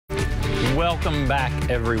Welcome back,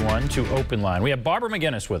 everyone, to OpenLine. We have Barbara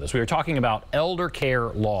McGinnis with us. We are talking about elder care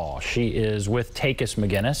law. She is with Takacs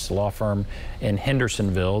McGinnis, a law firm in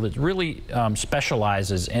Hendersonville that really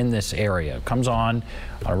specializes in this area. Comes on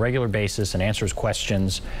a regular basis and answers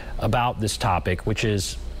questions about this topic, which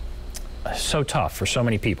is so tough for so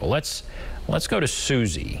many people. Let's go to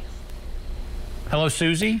Susie. Hello,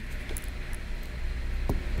 Susie.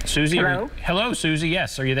 Susie. Hello. Hello, Susie.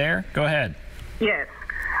 Yes, are you there? Go ahead. Yes.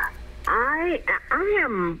 I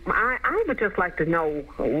would just like to know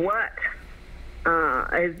what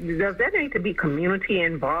does there need to be community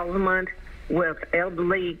involvement with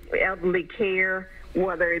elderly care,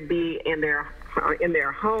 whether it be in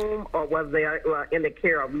their home or whether they are in the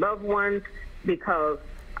care of loved ones? Because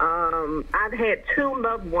I've had two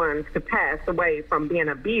loved ones to pass away from being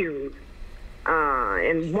abused,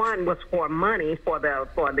 and one was for money for the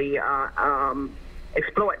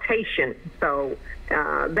exploitation. So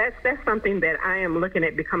that's something that I am looking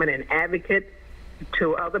at becoming an advocate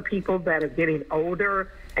to other people that are getting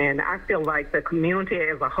older, and I feel like the community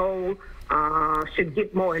as a whole should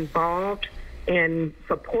get more involved in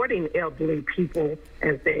supporting elderly people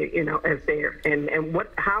as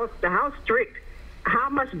how strict, how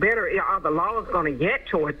much better are the laws going to get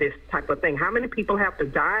toward this type of thing? How many people have to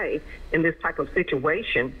die in this type of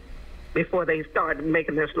situation before they start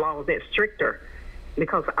making this law that stricter?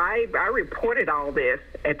 Because I reported all this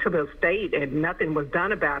to the state and nothing was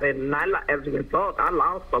done about it, and as a result, I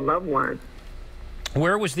lost a loved one.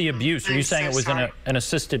 Where was the abuse? Are you saying it was in an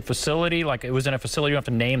assisted facility? Like it was in a facility? You don't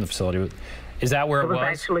have to name the facility. Is that where it was? It was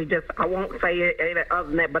actually just, I won't say it other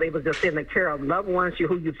than that, but it was just in the care of loved ones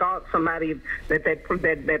who you thought somebody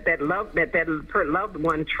that loved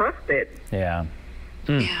one trusted. Yeah.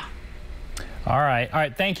 Mm. Yeah. All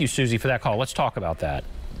right. Thank you, Susie, for that call. Let's talk about that.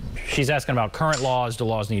 She's asking about current laws. Do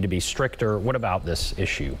laws need to be stricter? What about this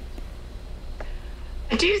issue?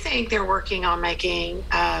 I do think they're working on making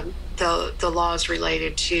the laws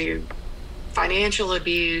related to financial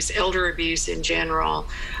abuse, elder abuse in general,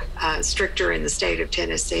 stricter in the state of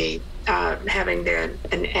Tennessee, having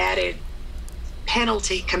an added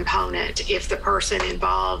penalty component if the person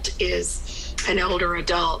involved is an older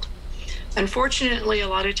adult. Unfortunately, a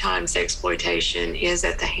lot of times exploitation is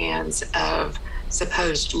at the hands of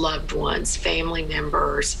supposed loved ones, family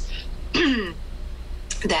members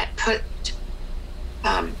that put,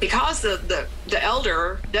 because the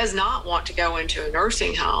elder does not want to go into a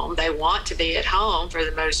nursing home, they want to be at home for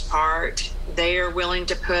the most part, they are willing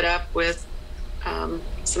to put up with some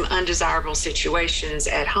undesirable situations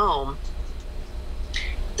at home.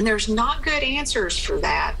 And there's not good answers for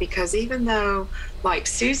that, because even though, like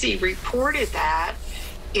Susie reported that,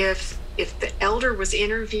 if the elder was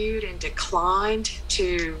interviewed and declined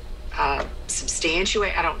to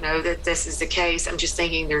substantiate, I don't know that this is the case. I'm just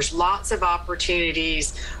thinking there's lots of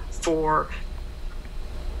opportunities for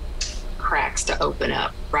cracks to open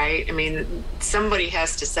up, right? I mean, somebody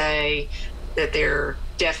has to say that there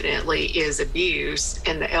definitely is abuse,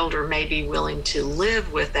 and the elder may be willing to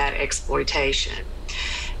live with that exploitation.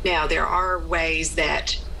 Now, there are ways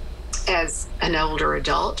that as an older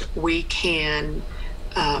adult, we can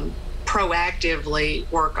proactively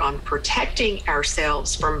work on protecting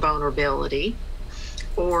ourselves from vulnerability,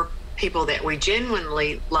 or people that we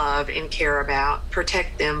genuinely love and care about,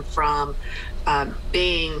 protect them from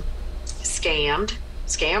being scammed.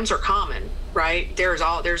 Scams are common, right? There's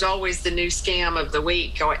always the new scam of the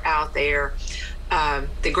week out there.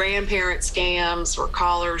 The grandparent scams, where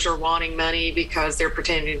callers are wanting money because they're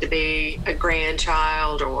pretending to be a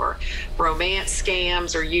grandchild, or romance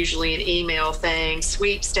scams are usually an email thing,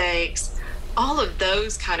 sweepstakes, all of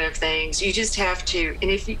those kind of things. You just have to,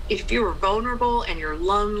 and if you're vulnerable and you're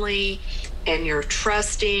lonely and you're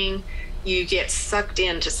trusting, you get sucked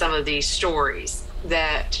into some of these stories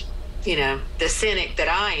that, you know, the cynic that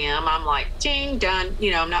I am, I'm like, ding, done,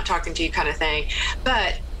 you know, I'm not talking to you kind of thing.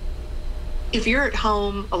 But if you're at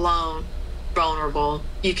home alone, vulnerable,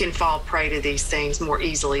 you can fall prey to these things more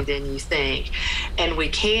easily than you think. And we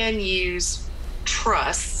can use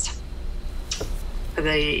trust,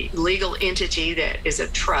 the legal entity that is a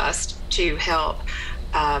trust, to help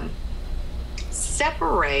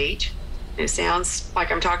separate. It sounds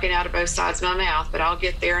like I'm talking out of both sides of my mouth, but I'll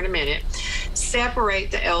get there in a minute.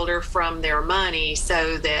 Separate the elder from their money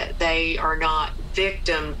so that they are not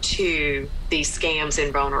victim to these scams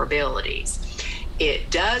and vulnerabilities.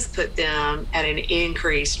 It does put them at an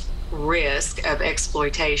increased risk of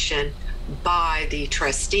exploitation by the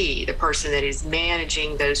trustee, the person that is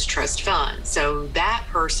managing those trust funds. So that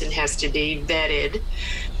person has to be vetted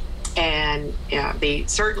and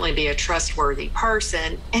certainly be a trustworthy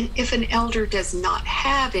person. And if an elder does not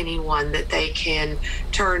have anyone that they can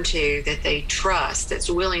turn to, that they trust, that's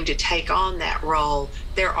willing to take on that role,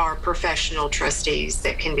 there are professional trustees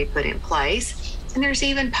that can be put in place. And there's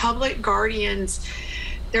even public guardians.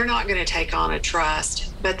 They're not going to take on a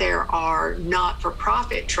trust, but there are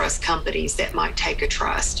not-for-profit trust companies that might take a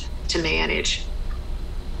trust to manage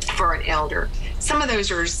for an elder. Some of those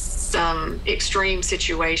are some extreme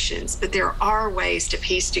situations, but there are ways to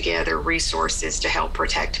piece together resources to help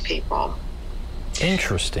protect people.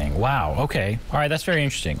 Interesting. Wow. Okay. All right. That's very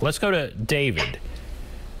interesting. Let's go to David.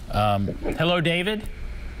 Hello, David.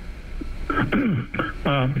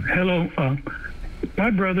 Hello. My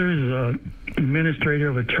brother is administrator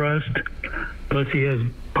of a trust, plus he has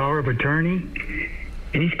power of attorney,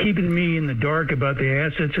 and he's keeping me in the dark about the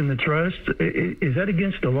assets in the trust. Is that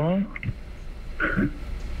against the law?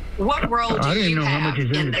 What role do you have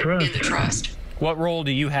in the trust? What role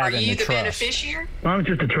do you have in the trust? Are you the beneficiary? I'm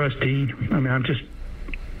just a trustee. I mean,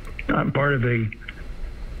 I'm part of the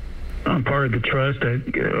trust.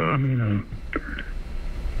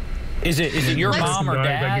 Is it your mom or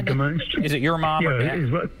dad? Is it your mom or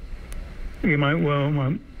dad?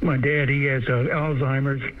 My dad, he has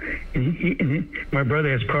Alzheimer's, and my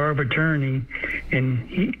brother has power of attorney, and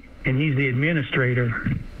he's the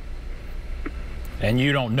administrator. And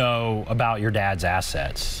you don't know about your dad's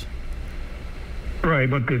assets? Right,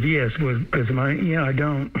 because I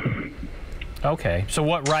don't. Okay, so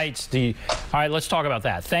what rights do you? All right, let's talk about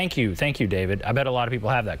that. Thank you, David. I bet a lot of people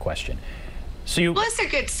have that question. So well, it's a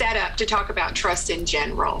good setup to talk about trust in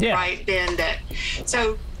general, right, Ben?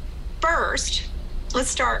 So first,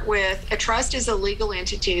 let's start with a trust is a legal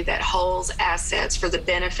entity that holds assets for the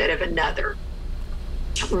benefit of another.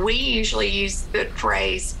 We usually use the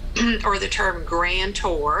phrase or the term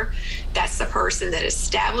grantor. That's the person that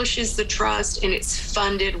establishes the trust, and it's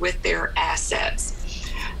funded with their assets.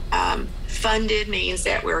 Funded means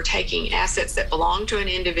that we're taking assets that belong to an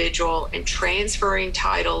individual and transferring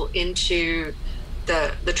title into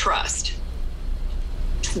the trust.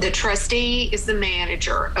 The trustee is the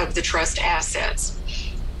manager of the trust assets.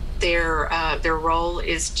 Their role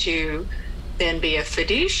is to then be a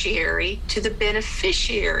fiduciary to the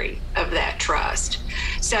beneficiary of that trust.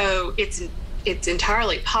 So it's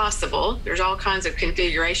entirely possible, there's all kinds of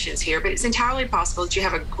configurations here, but it's entirely possible that you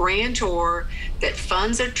have a grantor that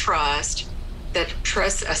funds a trust, that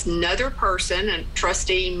trusts another person, a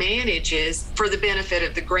trustee manages for the benefit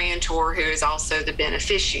of the grantor, who is also the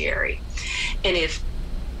beneficiary. And if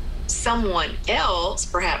someone else,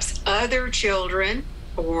 perhaps other children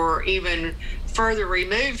or even further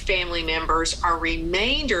removed family members, are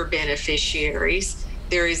remainder beneficiaries,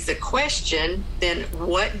 there is the question, then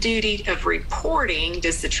what duty of reporting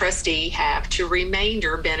does the trustee have to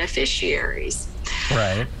remainder beneficiaries?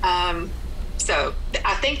 Right. So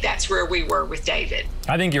I think that's where we were with David.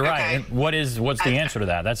 I think you're right. What's the answer to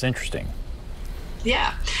that? That's interesting.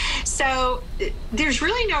 Yeah. So there's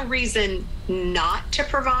really no reason not to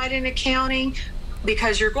provide an accounting,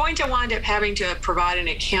 because you're going to wind up having to provide an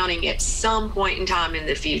accounting at some point in time in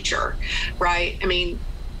the future, right? I mean,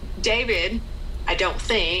 David, I don't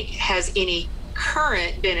think, has any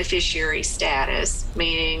current beneficiary status,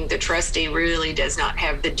 meaning the trustee really does not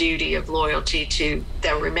have the duty of loyalty to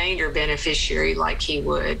the remainder beneficiary like he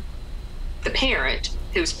would the parent,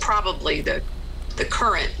 who's probably the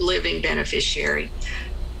current living beneficiary.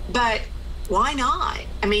 But why not?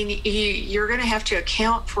 I mean, you're going to have to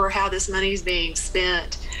account for how this money is being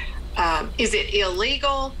spent. Is it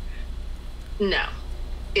illegal? No.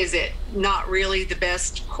 Is it not really the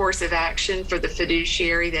best course of action for the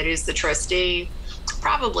fiduciary that is the trustee?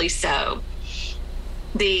 Probably so.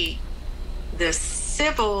 The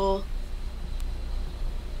civil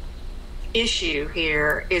issue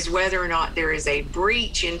here is whether or not there is a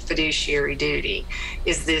breach in fiduciary duty.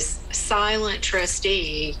 Is this silent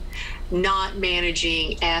trustee not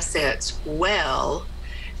managing assets well,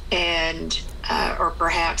 and or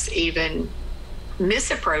perhaps even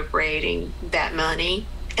misappropriating that money,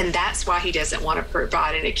 and that's why he doesn't want to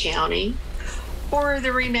provide an accounting? Or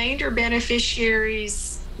the remainder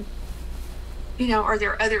beneficiaries, are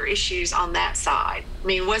there other issues on that side? I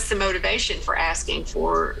mean, what's the motivation for asking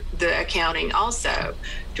for the accounting also?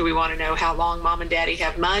 Do we want to know how long mom and daddy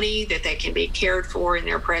have money that they can be cared for in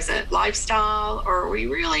their present lifestyle? Or are we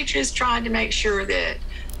really just trying to make sure that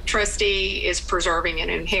trustee is preserving an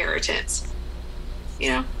inheritance?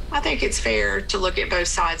 I think it's fair to look at both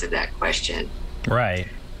sides of that question. Right.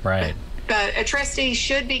 But a trustee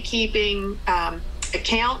should be keeping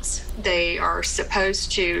accounts. They are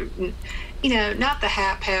supposed to not the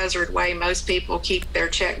haphazard way most people keep their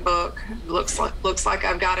checkbook. Looks like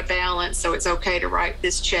I've got a balance, so it's okay to write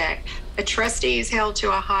this check. A trustee is held to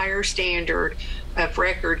a higher standard of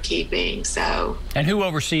record keeping. So. And who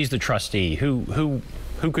oversees the trustee? Who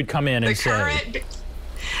could come in and say?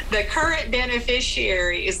 The current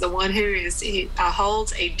beneficiary is the one who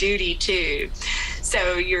holds a duty to.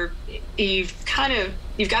 So you've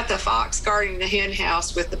got the fox guarding the hen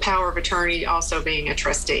house with the power of attorney also being a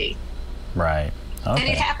trustee. Right. Okay. And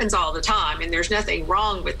it happens all the time, and there's nothing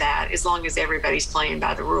wrong with that as long as everybody's playing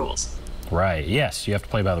by the rules. Right. Yes, you have to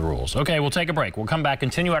play by the rules. Okay, we'll take a break. We'll come back,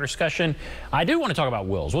 continue our discussion. I do want to talk about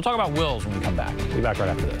wills. We'll talk about wills when we come back. We'll be back right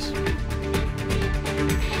after this.